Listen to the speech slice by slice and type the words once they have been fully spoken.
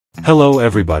Hello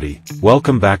everybody,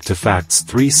 welcome back to Facts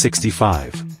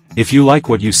 365. If you like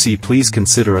what you see, please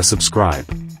consider a subscribe.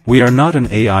 We are not an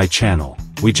AI channel,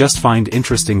 we just find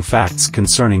interesting facts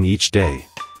concerning each day.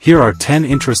 Here are 10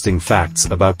 interesting facts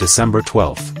about December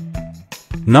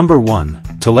 12th. Number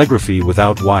 1, telegraphy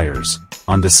without wires.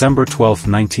 On December 12,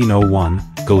 1901,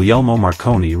 Guglielmo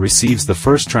Marconi receives the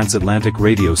first transatlantic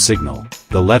radio signal,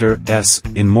 the letter S,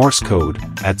 in Morse code,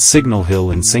 at Signal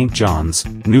Hill in St. John's,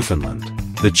 Newfoundland.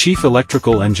 The chief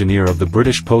electrical engineer of the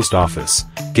British Post Office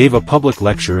gave a public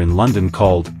lecture in London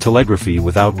called Telegraphy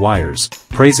Without Wires,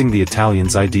 praising the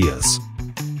Italians' ideas.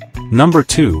 Number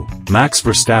 2, Max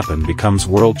Verstappen becomes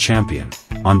world champion.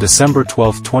 On December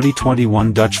 12,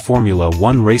 2021, Dutch Formula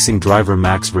 1 racing driver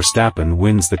Max Verstappen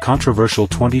wins the controversial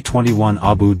 2021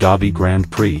 Abu Dhabi Grand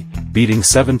Prix, beating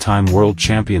 7-time world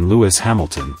champion Lewis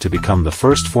Hamilton to become the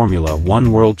first Formula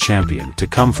 1 world champion to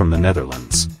come from the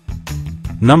Netherlands.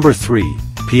 Number 3,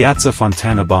 Piazza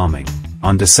Fontana bombing.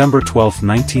 On December 12,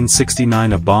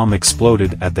 1969, a bomb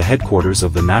exploded at the headquarters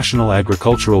of the National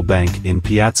Agricultural Bank in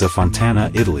Piazza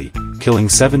Fontana, Italy, killing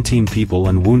 17 people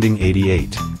and wounding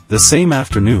 88. The same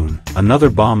afternoon, another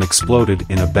bomb exploded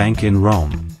in a bank in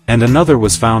Rome, and another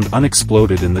was found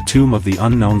unexploded in the tomb of the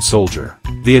unknown soldier.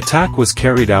 The attack was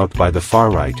carried out by the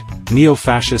far-right,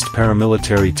 neo-fascist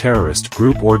paramilitary terrorist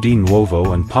group Ordine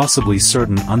Nuovo and possibly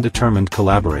certain undetermined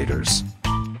collaborators.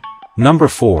 Number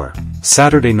 4,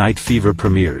 Saturday Night Fever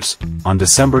premieres. On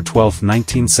December 12,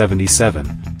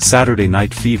 1977, Saturday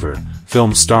Night Fever,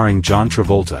 film starring John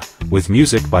Travolta, with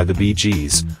music by the Bee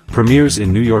Gees, premieres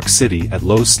in New York City at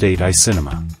Loew's State Eye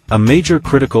Cinema. A major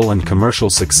critical and commercial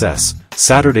success,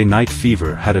 Saturday Night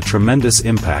Fever had a tremendous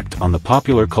impact on the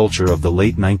popular culture of the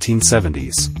late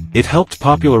 1970s. It helped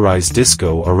popularize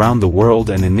disco around the world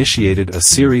and initiated a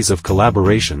series of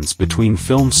collaborations between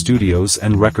film studios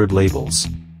and record labels.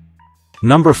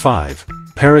 Number 5,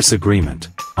 Paris Agreement.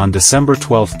 On December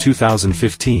 12,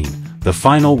 2015, the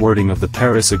final wording of the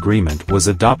Paris Agreement was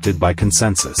adopted by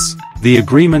consensus. The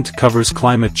agreement covers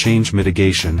climate change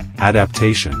mitigation,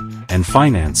 adaptation, and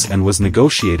finance and was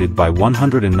negotiated by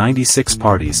 196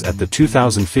 parties at the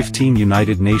 2015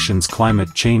 United Nations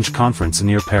Climate Change Conference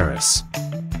near Paris.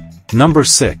 Number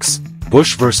 6,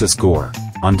 Bush vs. Gore.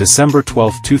 On December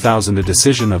 12, 2000, a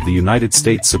decision of the United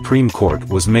States Supreme Court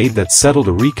was made that settled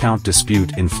a recount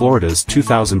dispute in Florida's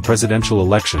 2000 presidential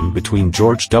election between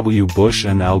George W. Bush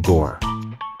and Al Gore.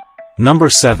 Number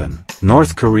 7,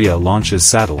 North Korea launches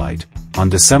satellite. On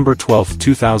December 12,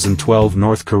 2012,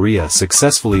 North Korea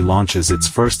successfully launches its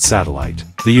first satellite.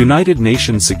 The United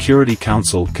Nations Security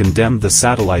Council condemned the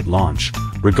satellite launch,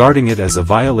 regarding it as a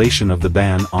violation of the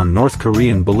ban on North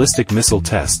Korean ballistic missile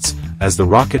tests, as the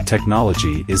rocket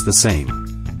technology is the same.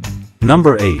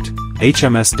 Number 8,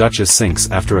 HMS Duchess sinks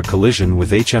after a collision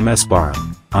with HMS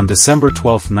Barham. On December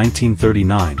 12,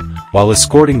 1939, while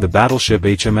escorting the battleship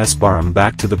HMS Barham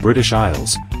back to the British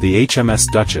Isles, the HMS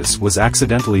Duchess was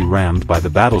accidentally rammed by the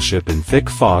battleship in thick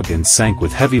fog and sank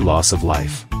with heavy loss of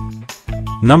life.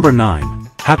 Number 9,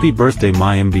 Happy Birthday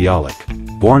Mayim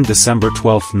Bialik. Born December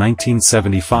 12,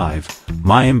 1975,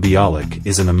 Mayim Bialik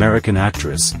is an American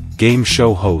actress, game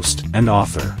show host, and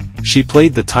author. She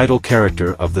played the title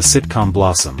character of the sitcom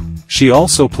Blossom. She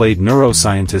also played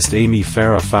neuroscientist Amy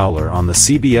Farrah Fowler on the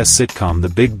CBS sitcom The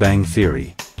Big Bang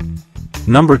Theory.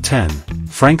 Number 10,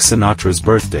 Frank Sinatra's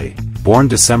birthday. Born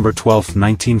December 12,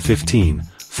 1915,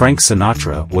 Frank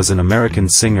Sinatra was an American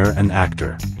singer and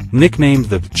actor. Nicknamed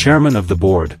the Chairman of the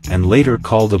Board and later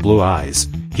called the Blue Eyes,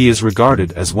 he is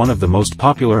regarded as one of the most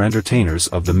popular entertainers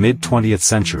of the mid-20th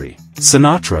century.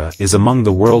 Sinatra is among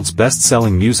the world's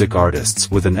best-selling music artists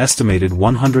with an estimated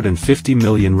 150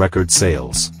 million record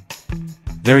sales.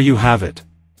 There you have it.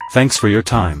 Thanks for your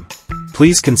time.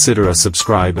 Please consider a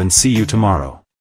subscribe and see you tomorrow.